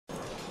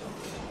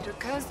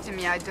occurs to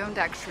me I don't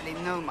actually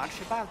know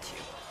much about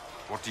you.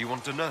 What do you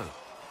want to know?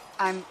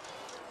 I'm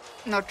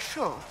not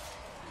sure.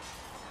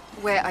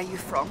 Where are you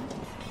from?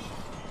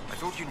 I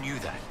thought you knew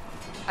that.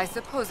 I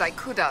suppose I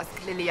could ask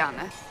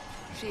Liliana.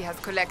 She has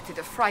collected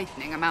a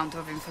frightening amount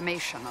of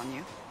information on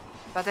you.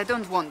 But I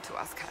don't want to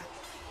ask her.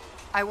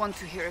 I want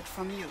to hear it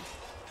from you.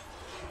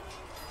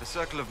 The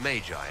Circle of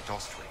Magi at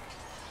Ostwick.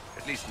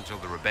 At least until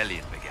the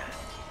rebellion began.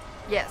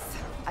 Yes,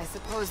 I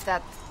suppose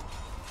that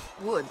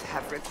would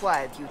have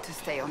required you to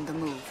stay on the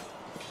move.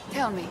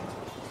 Tell me,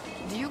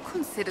 do you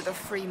consider the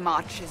Free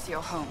Marches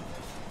your home?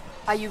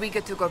 Are you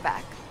eager to go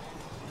back?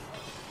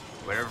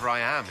 Wherever I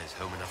am is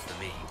home enough for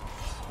me.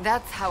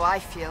 That's how I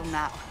feel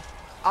now,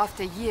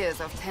 after years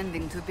of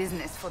tending to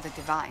business for the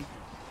Divine.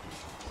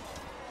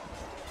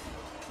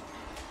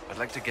 I'd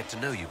like to get to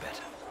know you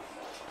better.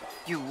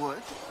 You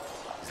would?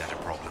 Is that a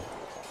problem?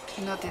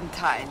 Not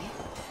entirely.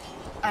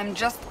 I'm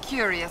just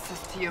curious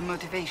as to your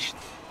motivation.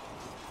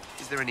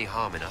 Is there any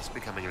harm in us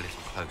becoming a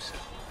little closer?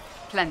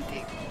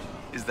 Plenty.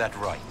 Is that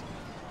right?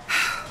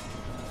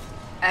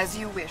 As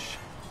you wish.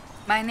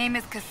 My name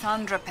is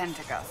Cassandra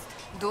Pentagast,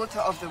 daughter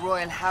of the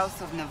Royal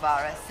House of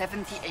Navarra,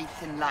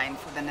 78th in line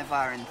for the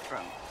Navarran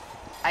throne.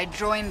 I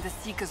joined the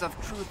Seekers of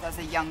Truth as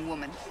a young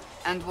woman,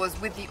 and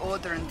was with the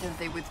Order until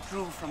they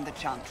withdrew from the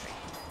Chantry.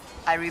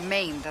 I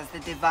remained as the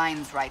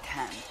Divine's right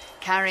hand,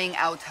 carrying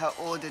out her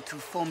order to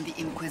form the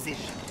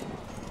Inquisition.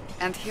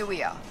 And here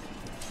we are.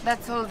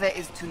 That's all there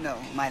is to know,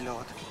 my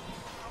lord.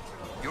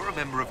 You're a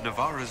member of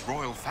Navarra's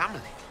royal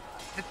family.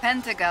 The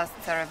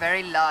Pentagasts are a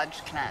very large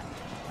clan.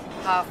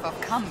 Half of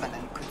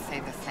Cumberland could say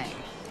the same.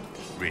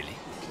 Really?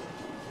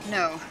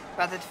 No,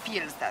 but it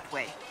feels that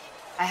way.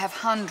 I have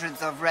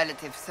hundreds of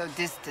relatives so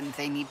distant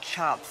they need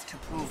charts to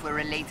prove we're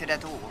related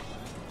at all.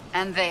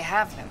 And they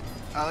have them.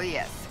 Oh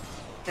yes.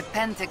 The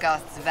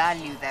Pentagasts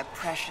value their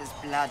precious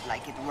blood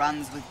like it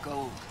runs with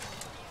gold.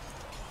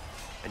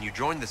 And you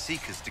joined the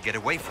Seekers to get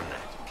away from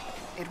that?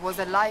 It was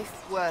a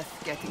life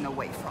worth getting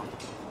away from.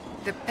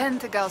 The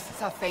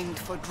Pentagasts are famed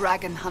for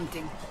dragon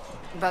hunting,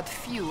 but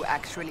few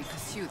actually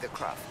pursue the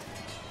craft.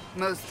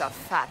 Most are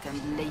fat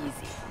and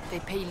lazy. They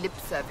pay lip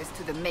service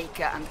to the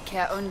Maker and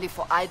care only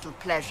for idle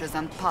pleasures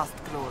and past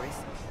glories.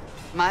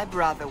 My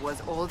brother was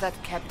all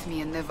that kept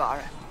me in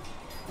Navarra.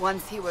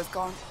 Once he was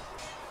gone,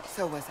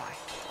 so was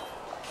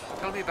I.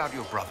 Tell me about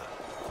your brother.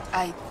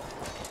 I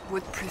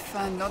would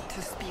prefer not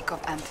to speak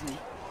of Anthony.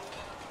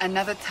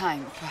 Another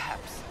time,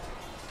 perhaps.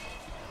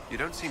 You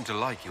don't seem to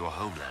like your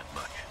homeland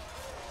much.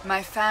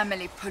 My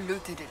family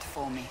polluted it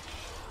for me.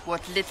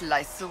 What little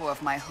I saw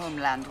of my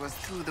homeland was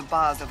through the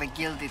bars of a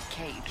gilded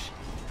cage.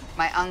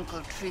 My uncle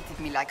treated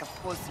me like a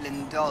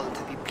porcelain doll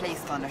to be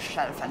placed on a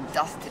shelf and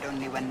dusted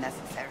only when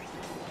necessary.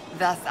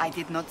 Thus I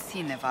did not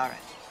see Navarra,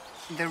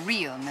 the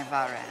real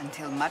Navarra,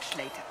 until much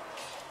later.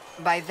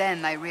 By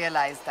then I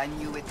realized I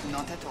knew it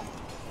not at all.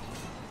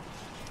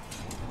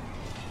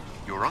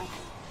 Your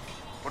uncle?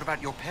 What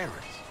about your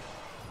parents?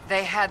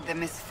 They had the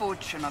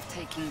misfortune of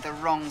taking the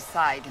wrong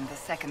side in the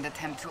second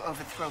attempt to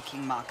overthrow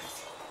King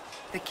Marcus.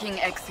 The king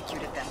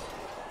executed them,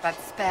 but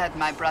spared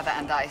my brother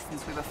and I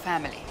since we were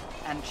family,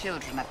 and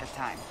children at the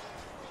time.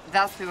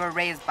 Thus we were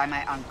raised by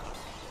my uncle,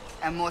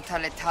 a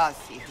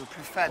mortalitasi who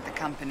preferred the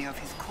company of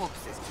his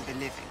corpses to the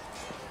living.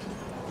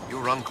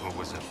 Your uncle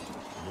was a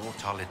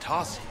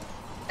mortalitasi?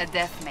 A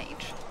death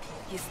mage.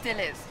 He still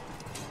is.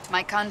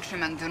 My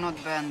countrymen do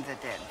not burn the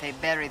dead, they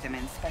bury them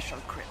in special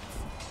crypts.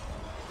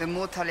 The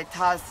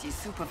mortalitasi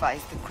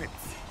supervise the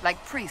crypts,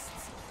 like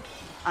priests.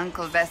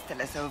 Uncle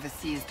Vestalis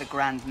oversees the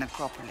grand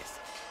necropolis.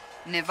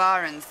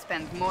 Navarrans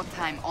spend more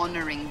time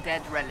honoring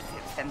dead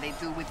relatives than they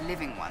do with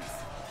living ones.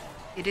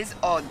 It is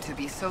odd to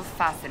be so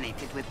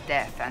fascinated with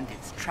death and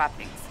its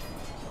trappings.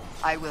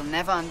 I will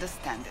never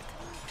understand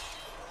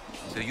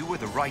it. So you were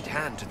the right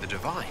hand to the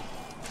Divine?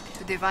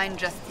 To Divine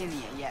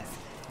Justinia, yes.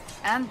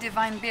 And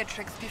Divine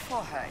Beatrix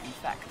before her, in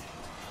fact.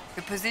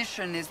 The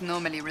position is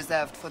normally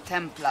reserved for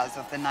Templars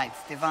of the Knights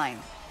Divine,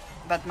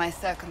 but my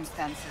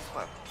circumstances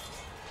were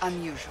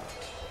unusual.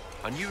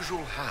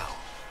 Unusual how?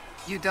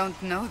 You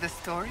don't know the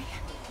story?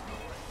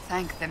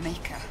 Thank the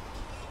Maker.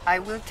 I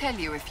will tell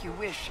you if you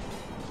wish,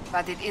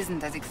 but it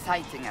isn't as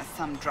exciting as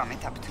some drum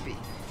it up to be.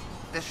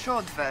 The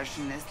short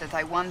version is that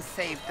I once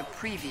saved the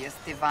previous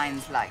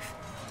Divine's life.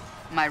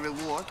 My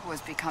reward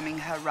was becoming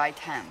her right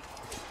hand.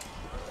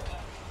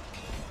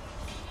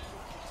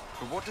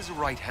 But what does a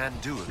right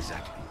hand do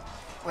exactly?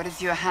 What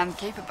is your hand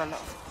capable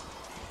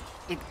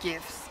of? It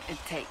gives, it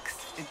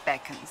takes, it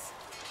beckons.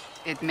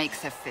 It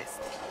makes a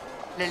fist.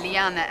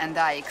 Liliana and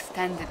I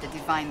extended the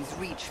Divine's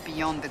reach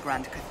beyond the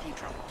Grand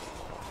Cathedral.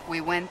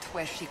 We went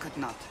where she could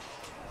not.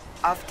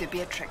 After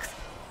Beatrix,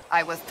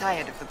 I was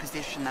tired of the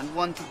position and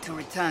wanted to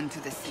return to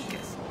the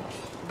Seekers.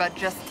 But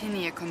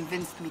Justinia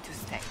convinced me to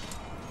stay.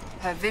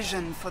 Her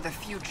vision for the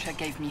future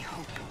gave me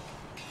hope.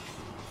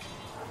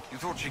 You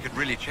thought she could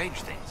really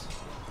change things?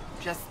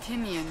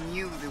 Justinia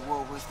knew the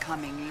war was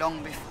coming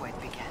long before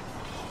it began.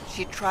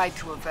 She tried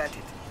to avert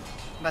it,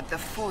 but the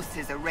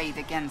forces arrayed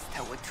against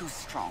her were too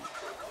strong.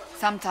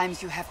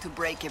 Sometimes you have to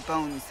break a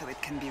bone so it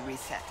can be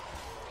reset.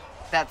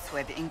 That's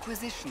where the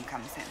Inquisition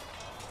comes in.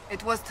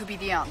 It was to be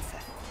the answer.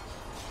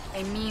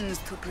 A means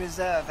to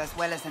preserve as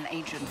well as an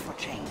agent for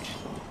change.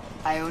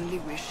 I only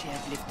wish she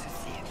had lived to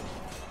see it.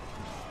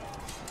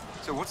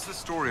 So what's the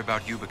story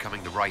about you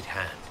becoming the right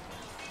hand?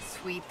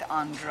 Sweet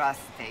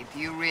Andraste, do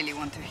you really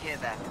want to hear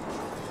that?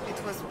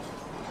 It was,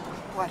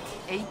 what,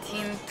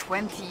 18,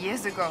 20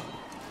 years ago?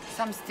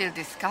 Some still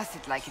discuss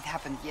it like it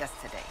happened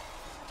yesterday.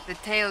 The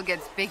tale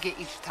gets bigger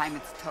each time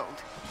it's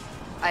told.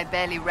 I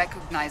barely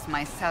recognize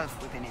myself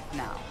within it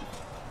now.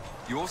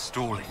 You're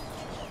stalling.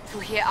 To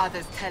hear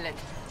others tell it,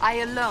 I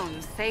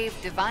alone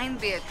saved Divine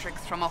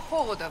Beatrix from a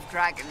horde of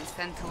dragons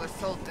sent to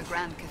assault the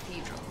Grand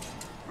Cathedral.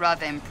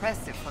 Rather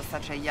impressive for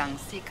such a young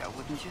seeker,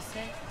 wouldn't you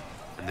say?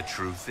 And the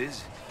truth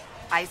is?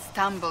 I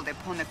stumbled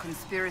upon a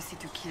conspiracy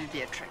to kill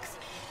Beatrix.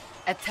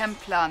 A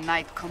Templar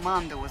Knight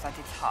Commander was at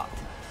its heart.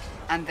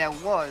 And there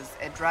was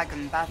a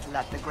dragon battle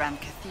at the Grand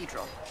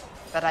Cathedral.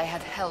 But I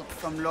had help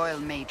from loyal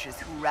mages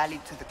who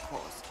rallied to the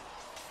cause.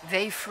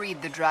 They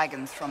freed the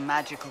dragons from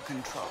magical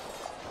control.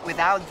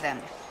 Without them,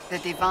 the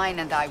Divine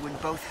and I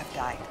would both have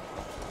died.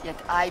 Yet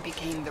I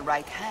became the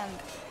right hand,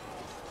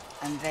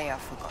 and they are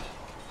forgotten.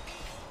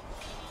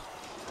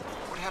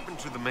 What happened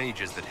to the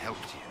mages that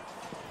helped you?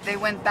 They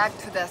went back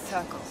to their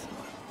circles,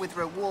 with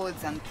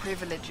rewards and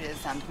privileges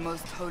and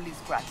Most Holy's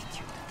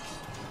gratitude.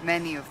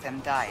 Many of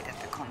them died at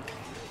the conclave.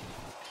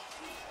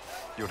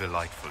 You're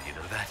delightful, you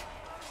know that?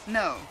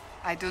 No,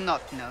 I do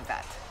not know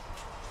that.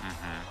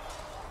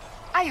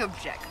 I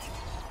object.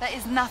 There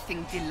is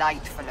nothing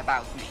delightful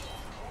about me.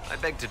 I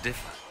beg to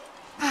differ.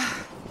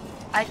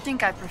 I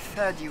think I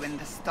preferred you in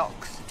the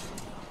stocks.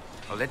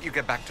 I'll let you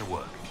get back to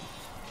work.